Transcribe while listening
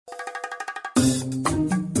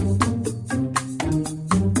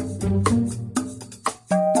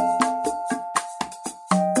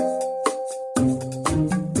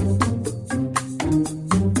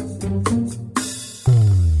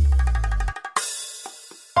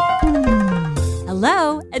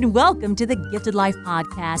Hello, and welcome to the Gifted Life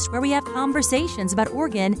podcast, where we have conversations about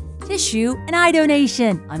organ, tissue, and eye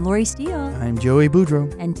donation. I'm Lori Steele. I'm Joey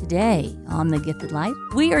Boudreaux. And today on the Gifted Life,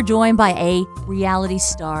 we are joined by a reality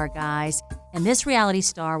star, guys. And this reality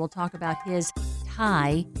star will talk about his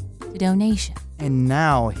tie to donation. And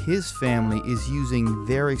now his family is using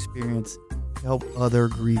their experience to help other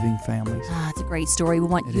grieving families. It's a great story. We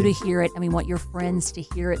want you to hear it, and we want your friends to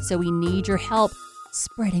hear it. So we need your help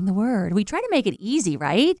spreading the word. We try to make it easy,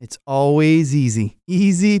 right? It's always easy.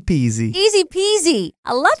 Easy peasy. Easy peasy.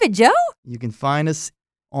 I love it, Joe. You can find us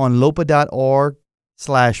on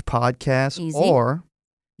lopa.org/podcast, Easy. or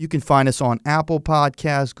you can find us on Apple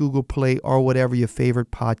Podcasts, Google Play, or whatever your favorite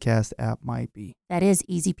podcast app might be. That is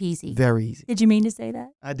easy peasy. Very easy. Did you mean to say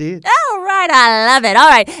that? I did. All right. I love it. All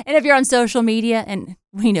right. And if you're on social media, and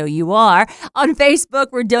we know you are, on Facebook,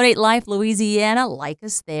 we're Donate Life Louisiana. Like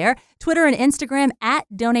us there. Twitter and Instagram at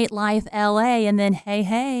Donate Life LA. And then,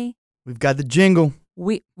 hey. We've got the jingle.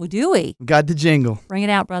 We We've got the jingle. Bring it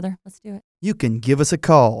out, brother. Let's do it. You can give us a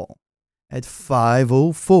call at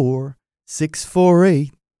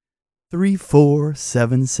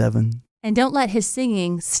 504-648-3477. And don't let his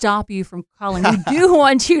singing stop you from calling. We do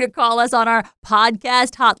want you to call us on our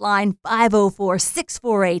podcast hotline,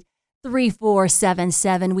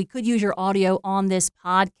 504-648-3477. We could use your audio on this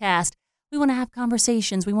podcast. We want to have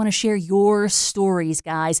conversations. We want to share your stories,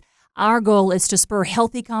 guys. Our goal is to spur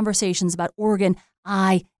healthy conversations about organ,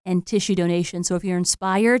 eye, and tissue donation. So if you're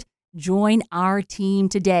inspired, join our team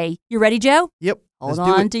today. You ready, Joe? Yep. Hold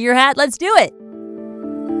on to your hat. Let's do it.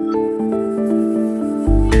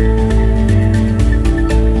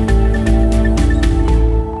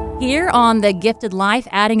 Here on The Gifted Life,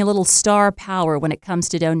 adding a little star power when it comes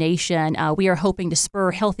to donation. We are hoping to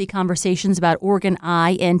spur healthy conversations about organ,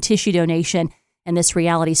 eye, and tissue donation. And this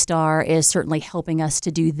reality star is certainly helping us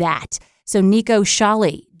to do that. So Nico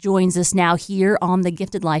Scholly joins us now here on The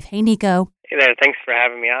Gifted Life. Hey, Nico. Hey there. Thanks for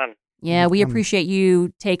having me on. Yeah, we appreciate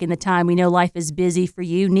you taking the time. We know life is busy for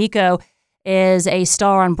you. Nico is a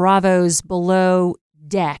star on Bravo's Below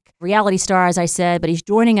Deck. Reality star, as I said, but he's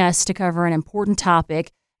joining us to cover an important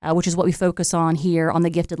topic, which is what we focus on here on The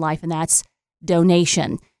Gifted Life, and that's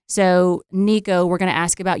donation. So, Nico, we're going to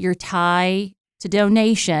ask about your tie to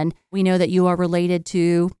donation. We know that you are related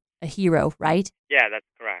to a hero, right? Yeah, that's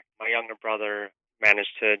correct. My younger brother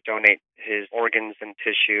managed to donate his organs and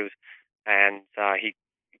tissues, and he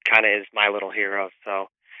kind of is my little hero. So,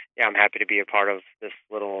 yeah, I'm happy to be a part of this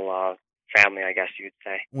little family, I guess you'd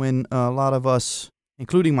say. When a lot of us,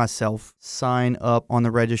 including myself, sign up on the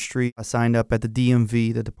registry. I signed up at the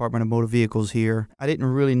DMV, the Department of Motor Vehicles here. I didn't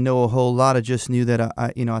really know a whole lot. I just knew that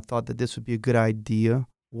I thought that this would be a good idea.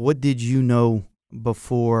 What did you know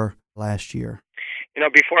before last year?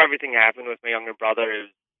 Before everything happened with my younger brother,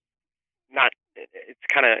 it's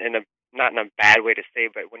kind of not in a bad way to say,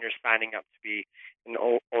 but when you're signing up to be an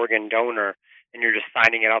organ donor and you're just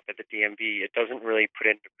signing it up at the DMV, it doesn't really put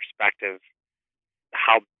into perspective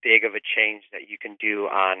how big of a change that you can do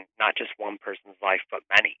on not just one person's life, but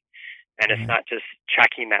many. And it's not just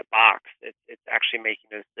checking that box. It's actually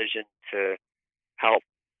making a decision to help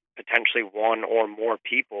potentially one or more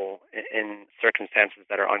people in circumstances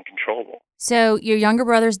that are uncontrollable. So your younger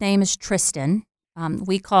brother's name is Tristen.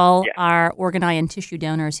 We call Yes. our organ, eye, and tissue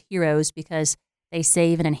donors heroes because they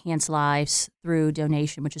save and enhance lives through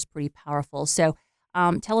donation, which is pretty powerful. So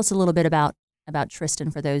tell us a little bit about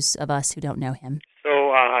Tristen for those of us who don't know him.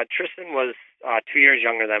 So Tristen was 2 years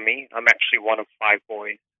younger than me. I'm actually one of 5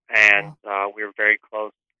 boys, and we were very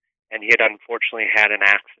close. And he had unfortunately had an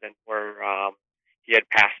accident where he had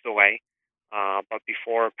passed away. But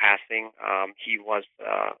before passing, he was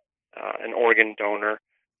an organ donor,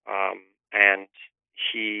 and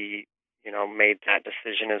he, made that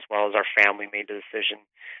decision, as well as our family made the decision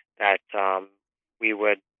that we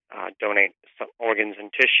would donate some organs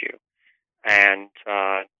and tissue. And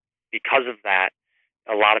because of that,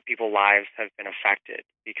 a lot of people's lives have been affected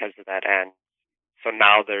because of that. And so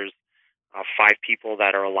now there's 5 people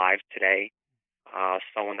that are alive today.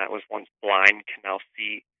 Someone that was once blind can now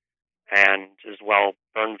see, and as well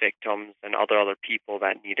burn victims and other people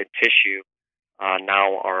that needed tissue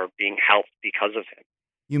now are being helped because of him.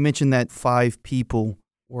 You mentioned that 5 people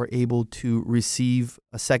were able to receive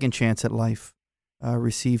a second chance at life,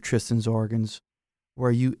 receive Tristen's organs.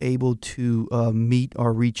 Were you able to meet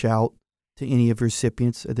or reach out to any of your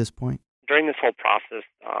recipients at this point? During this whole process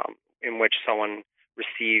in which someone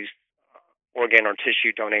receives organ or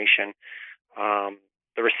tissue donation,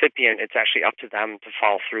 the recipient, it's actually up to them to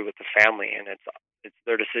follow through with the family, and it's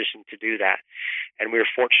their decision to do that. And we were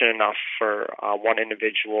fortunate enough for one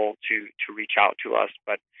individual to reach out to us,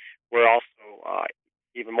 but we're also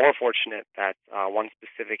even more fortunate that one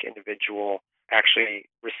specific individual actually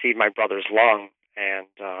received my brother's lung, and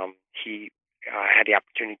he had the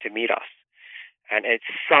opportunity to meet us. And it's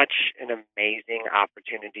such an amazing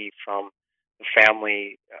opportunity from the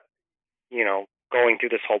family, going through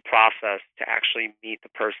this whole process to actually meet the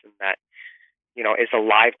person that, is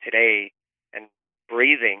alive today and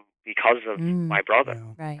breathing because of my brother.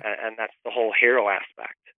 Yeah. Right. And that's the whole hero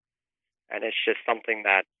aspect. And it's just something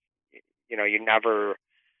that, you never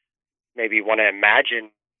maybe want to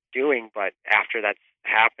imagine doing, but after that's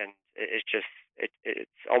happened, it's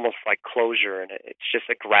almost like closure, and it's just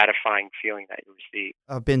a gratifying feeling that you receive.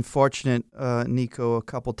 I've been fortunate, Nico, a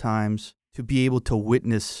couple times to be able to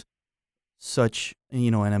witness such,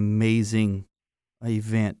 an amazing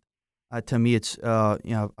event. To me, it's,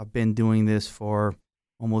 I've been doing this for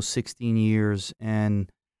almost 16 years, and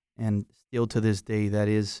still to this day, that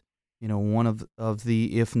is, one of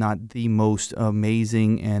the, if not the most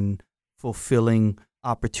amazing and fulfilling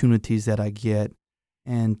opportunities that I get.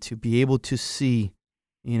 And to be able to see,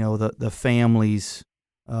 the families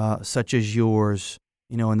such as yours,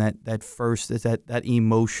 and that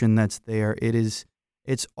emotion that's there.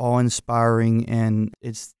 It's awe-inspiring, and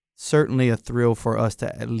it's certainly a thrill for us to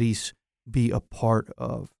at least be a part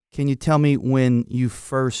of. Can you tell me when you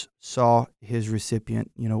first saw his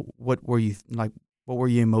recipient, what were you like? What were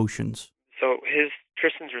your emotions? So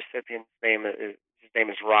Tristan's recipient's name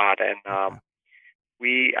is Rod, and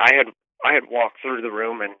I had walked through the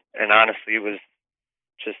room, and honestly, it was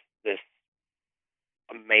just this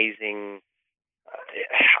amazing.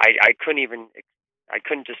 I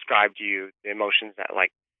couldn't describe to you the emotions that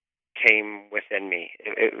like came within me.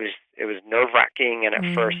 It was nerve wracking, and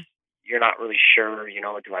at first you're not really sure.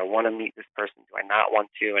 Do I want to meet this person? Do I not want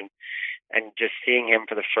to? And just seeing him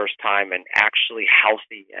for the first time and actually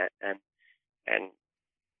healthy and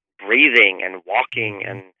breathing and walking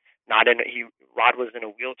and not in Rod was in a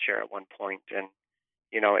wheelchair at one point, and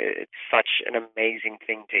it's such an amazing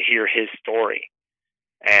thing to hear his story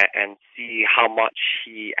and see how much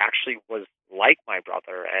he actually was like my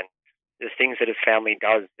brother, and the things that his family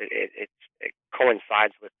does, it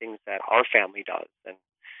coincides with things that our family does, and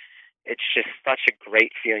it's just such a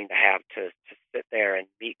great feeling to have to sit there and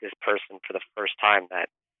meet this person for the first time that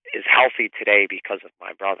is healthy today because of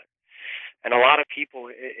my brother. And a lot of people,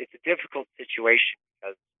 it's a difficult situation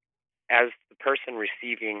because as the person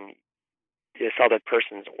receiving this other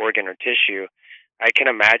person's organ or tissue, I can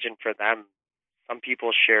imagine for them, some people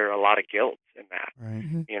share a lot of guilt in that.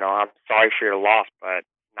 Right. I'm sorry for your loss, but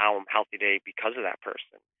now I'm healthy today because of that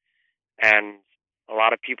person. And a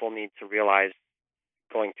lot of people need to realize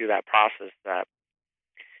going through that process that,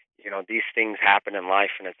 these things happen in life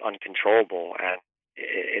and it's uncontrollable. And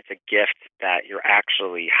it's a gift that you're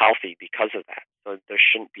actually healthy because of that. So there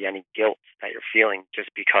shouldn't be any guilt that you're feeling just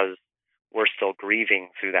because we're still grieving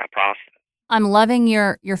through that process. I'm loving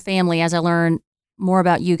your family as I learn more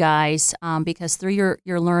about you guys, because through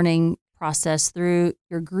your learning process, through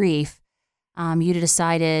your grief, you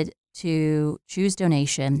decided to choose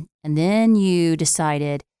donation, and then you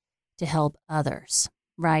decided to help others,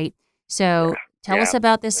 right? So tell us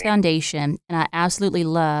about this foundation, and I absolutely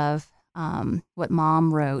love what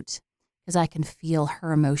Mom wrote, because I can feel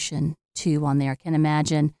her emotion too on there. I can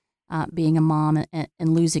imagine being a mom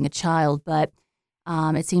and losing a child, but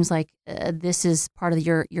it seems like this is part of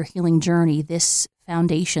your healing journey, this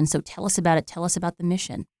foundation. So tell us about it. Tell us about the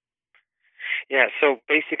mission. Yeah, so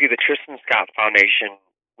basically the Tristen Scott Foundation,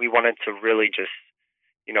 we wanted to really just,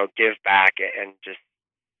 give back and just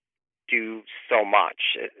do so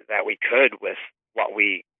much that we could with what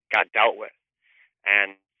we got dealt with.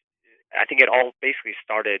 And I think it all basically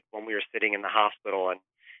started when we were sitting in the hospital, and,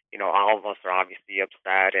 all of us are obviously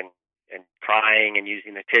upset and crying and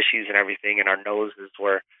using the tissues and everything, and our noses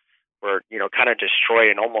were kind of destroyed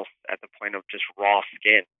and almost at the point of just raw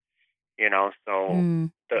skin, So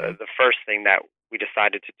the first thing that we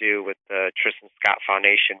decided to do with the Tristen Scott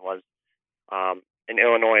Foundation was in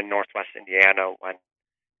Illinois and Northwest Indiana, when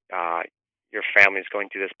your family is going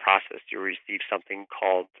through this process, you receive something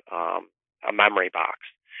called a memory box,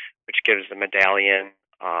 which gives a medallion,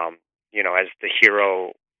 as the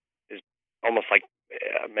hero is almost like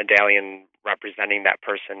a medallion representing that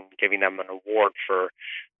person, giving them an award for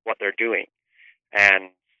what they're doing. And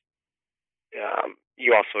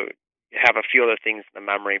you also have a few other things in the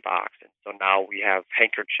memory box. And so now we have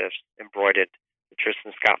handkerchiefs embroidered, the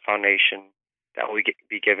Tristen Scott Foundation, that will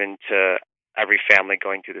be given to every family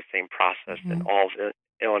going through the same process in all of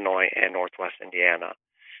Illinois and Northwest Indiana.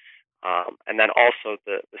 And then also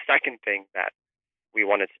the second thing that we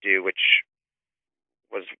wanted to do, which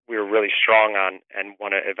we were really strong on and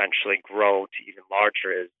want to eventually grow to even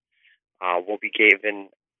larger is we'll be given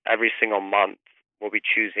every single month. We'll be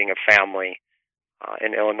choosing a family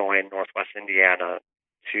in Illinois and Northwest Indiana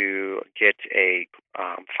to get a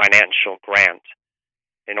financial grant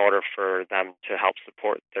in order for them to help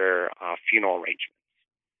support their funeral arrangements.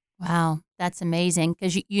 Wow, that's amazing.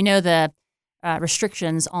 Because you know the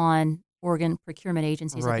restrictions on organ procurement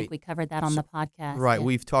agencies. I Right. think we covered that on the podcast. Right. Yeah.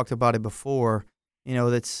 We've talked about it before.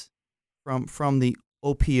 That's from the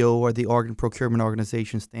OPO or the Organ Procurement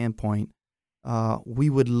Organization standpoint.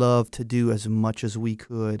 We would love to do as much as we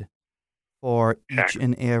could for each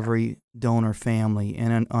and every donor family.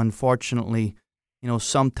 And unfortunately,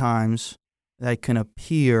 sometimes that can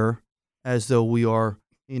appear as though we are,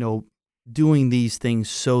 doing these things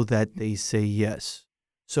so that they say yes.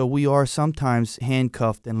 So we are sometimes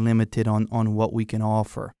handcuffed and limited on what we can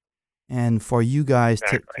offer. And for you guys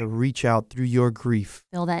to reach out through your grief.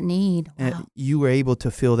 Fill that need. Wow. And you were able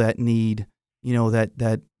to fill that need,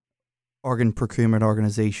 that organ procurement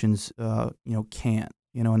organizations, can't.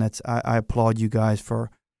 And that's I applaud you guys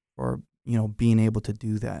for being able to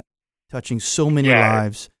do that, touching so many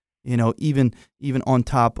lives. Even on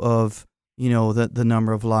top of the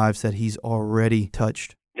number of lives that he's already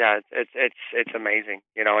touched. Yeah, it's amazing.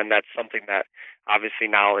 And that's something that obviously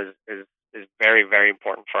now is very, very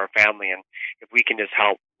important for our family. And if we can just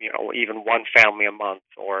help, even one family a month,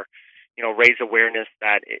 or raise awareness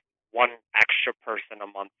that one extra person a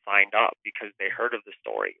month signed up because they heard of the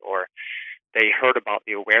story, or they heard about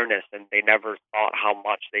the awareness and they never thought how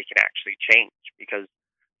much they can actually change. Because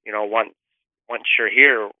once you're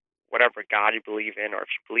here, whatever God you believe in, or if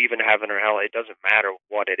you believe in heaven or hell, it doesn't matter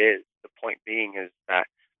what it is. The point being is that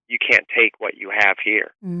you can't take what you have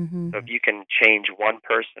here. Mm-hmm. So if you can change one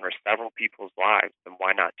person or several people's lives, then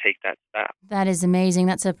why not take that step? That is amazing.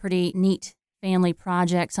 That's a pretty neat family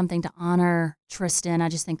project, something to honor Tristen. I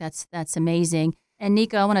just think that's amazing. And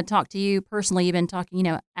Nico, I want to talk to you personally. You've been talking,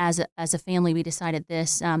 as a family, we decided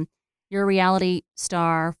this. You're a reality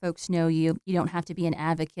star. Folks know you. You don't have to be an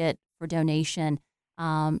advocate for donation.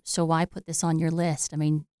 So why put this on your list? I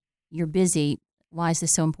mean, you're busy. Why is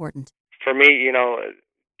this so important? For me,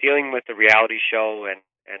 dealing with the reality show, and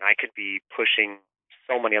I could be pushing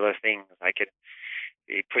so many other things. I could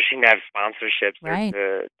be pushing to have sponsorships, right,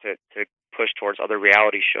 or to push towards other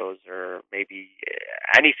reality shows, or maybe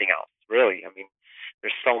anything else, really. I mean,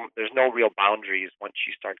 there's no real boundaries once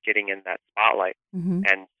you start getting in that spotlight. Mm-hmm.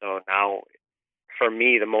 And so now, for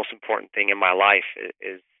me, the most important thing in my life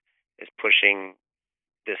is pushing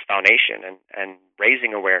this foundation and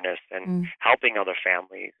raising awareness and helping other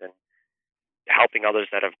families and helping others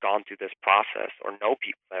that have gone through this process or know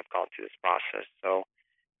people that have gone through this process. So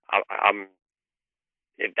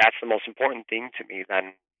if that's the most important thing to me,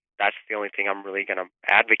 then that's the only thing I'm really going to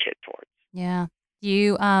advocate towards. Yeah.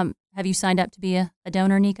 Have you signed up to be a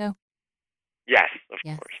donor, Nico? Yes,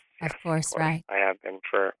 of course, right. I have been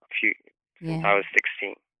for a few since I was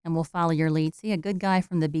 16. And we'll follow your lead. See, a good guy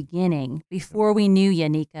from the beginning, before we knew you,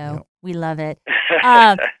 Nico. Yep. We love it.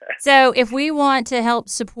 So if we want to help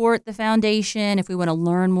support the foundation, if we want to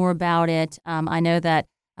learn more about it, I know that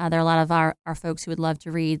there are a lot of our folks who would love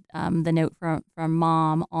to read the note from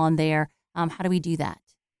Mom on there. How do we do that?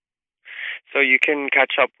 So you can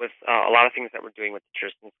catch up with a lot of things that we're doing with the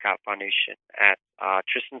Tristen Scott Foundation at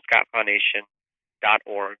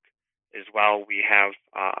TristenScottFoundation.org. As well, we have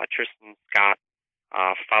a Tristen Scott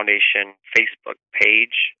Foundation Facebook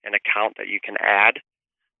page, an account that you can add.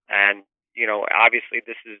 And, obviously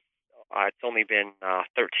this is, it's only been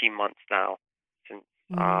 13 months now since,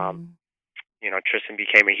 Tristen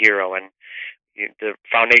became a hero. And the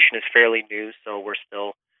foundation is fairly new, so we're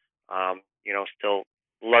still, still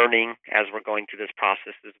learning as we're going through this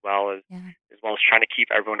process, as well as trying to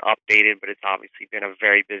keep everyone updated. But it's obviously been a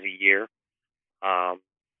very busy year.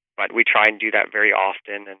 But we try and do that very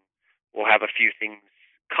often, and we'll have a few things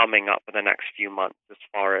coming up in the next few months as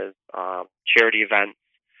far as charity events,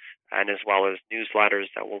 and as well as newsletters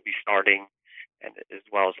that we'll be starting, and as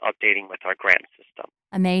well as updating with our grant system.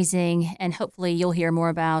 Amazing. And hopefully you'll hear more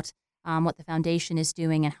about what the foundation is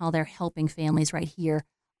doing and how they're helping families right here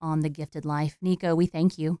on The Gifted Life. Nico, we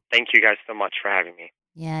thank you. Thank you guys so much for having me.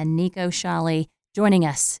 Yeah, Nico Scholly joining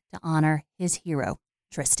us to honor his hero,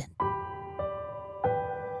 Tristen.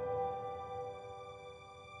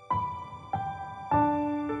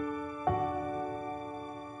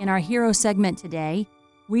 In our hero segment today,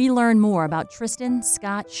 we learn more about Tristen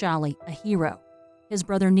Scott Scholly, a hero. His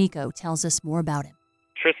brother Nico tells us more about him.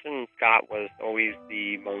 Tristen Scott was always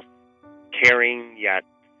the most caring, yet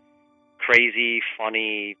crazy,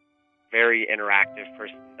 funny, very interactive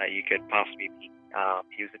person that you could possibly meet.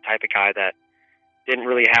 He was the type of guy that didn't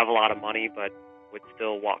really have a lot of money, but would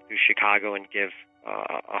still walk through Chicago and give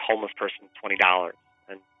a homeless person $20.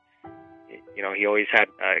 And he always had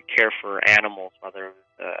care for animals, whether it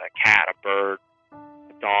was a cat, a bird,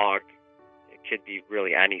 a dog. It could be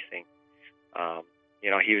really anything.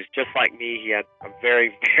 He was just like me. He had a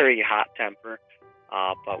very, very hot temper,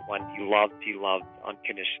 but when he loved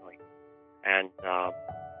unconditionally. And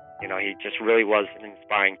he just really was an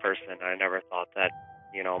inspiring person. I never thought that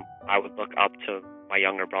I would look up to my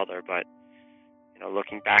younger brother, but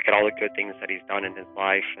looking back at all the good things that he's done in his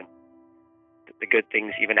life and the good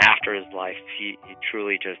things even after his life, he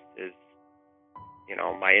truly just is,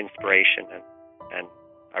 my inspiration, and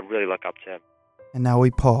I really look up to him. And now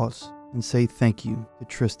we pause and say thank you to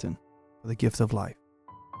Tristen for the gift of life.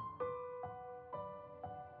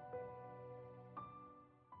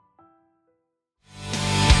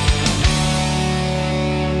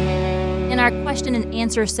 In our question and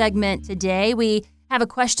answer segment today, we have a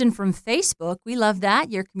question from Facebook. We love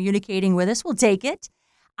that. You're communicating with us. We'll take it.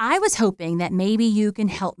 I was hoping that maybe you can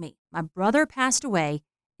help me. My brother passed away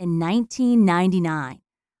in 1999.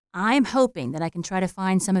 I'm hoping that I can try to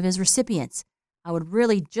find some of his recipients. I would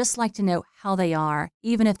really just like to know how they are,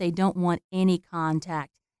 even if they don't want any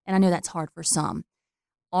contact. And I know that's hard for some.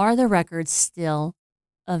 Are the records still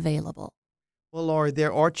available? Well, Laurie,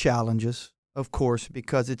 there are challenges, of course,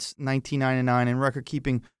 because it's 1999 and record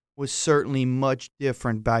keeping was certainly much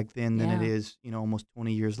different back then than it is, almost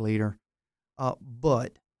 20 years later.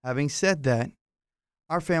 But having said that,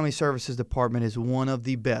 our Family Services Department is one of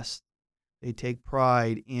the best. They take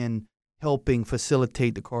pride in helping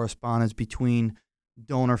facilitate the correspondence between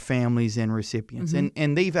donor families and recipients. Mm-hmm.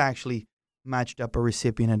 And they've actually matched up a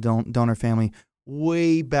recipient, a donor family,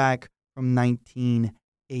 way back from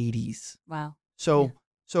 1980s. Wow. So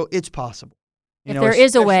it's possible. If there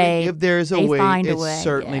is a way, it's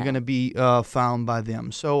certainly going to be found by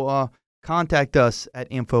them. So contact us at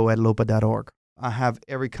info@lopa.org. I have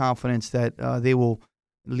every confidence that they will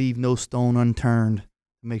leave no stone unturned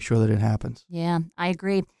to make sure that it happens. Yeah, I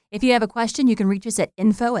agree. If you have a question, you can reach us at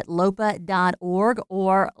info@lopa.org,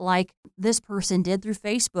 or like this person did through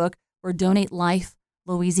Facebook, or Donate Life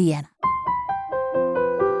Louisiana.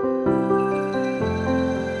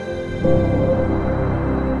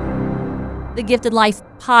 The Gifted Life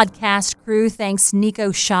podcast crew thanks Nico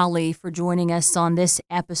Scholly for joining us on this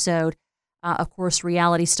episode. Of course,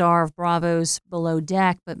 reality star of Bravo's Below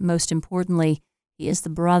Deck, but most importantly, he is the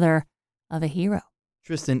brother of a hero.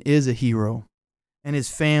 Tristen is a hero, and his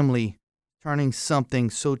family turning something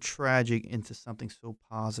so tragic into something so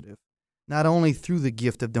positive, not only through the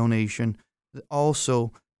gift of donation, but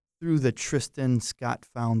also through the Tristen Scott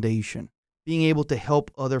Foundation, being able to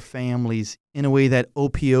help other families in a way that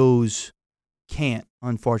OPOs can't,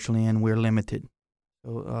 unfortunately, and we're limited.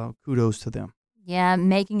 So kudos to them. Yeah,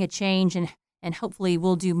 making a change, and hopefully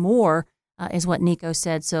we'll do more, is what Nico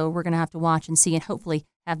said. So we're going to have to watch and see, and hopefully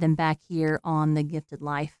have them back here on The Gifted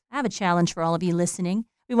Life. I have a challenge for all of you listening.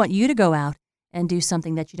 We want you to go out and do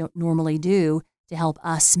something that you don't normally do to help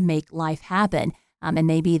us make life happen. And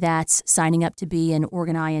maybe that's signing up to be an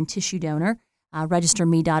organ, eye, and tissue donor.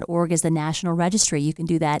 Registerme.org is the national registry. You can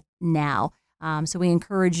do that now. So we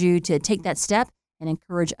encourage you to take that step and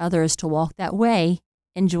encourage others to walk that way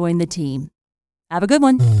and join the team. Have a good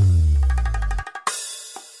one.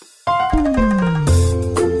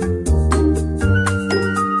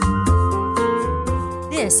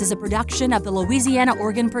 This is a production of the Louisiana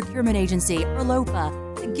Organ Procurement Agency, or LOPA.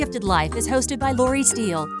 The Gifted Life is hosted by Lori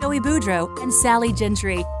Steele, Joey Boudreau, and Sally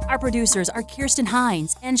Gentry. Our producers are Kirsten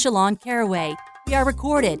Hines and Shalon Caraway. We are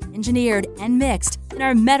recorded, engineered, and mixed in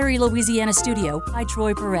our Metairie, Louisiana studio by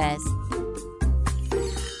Troy Perez.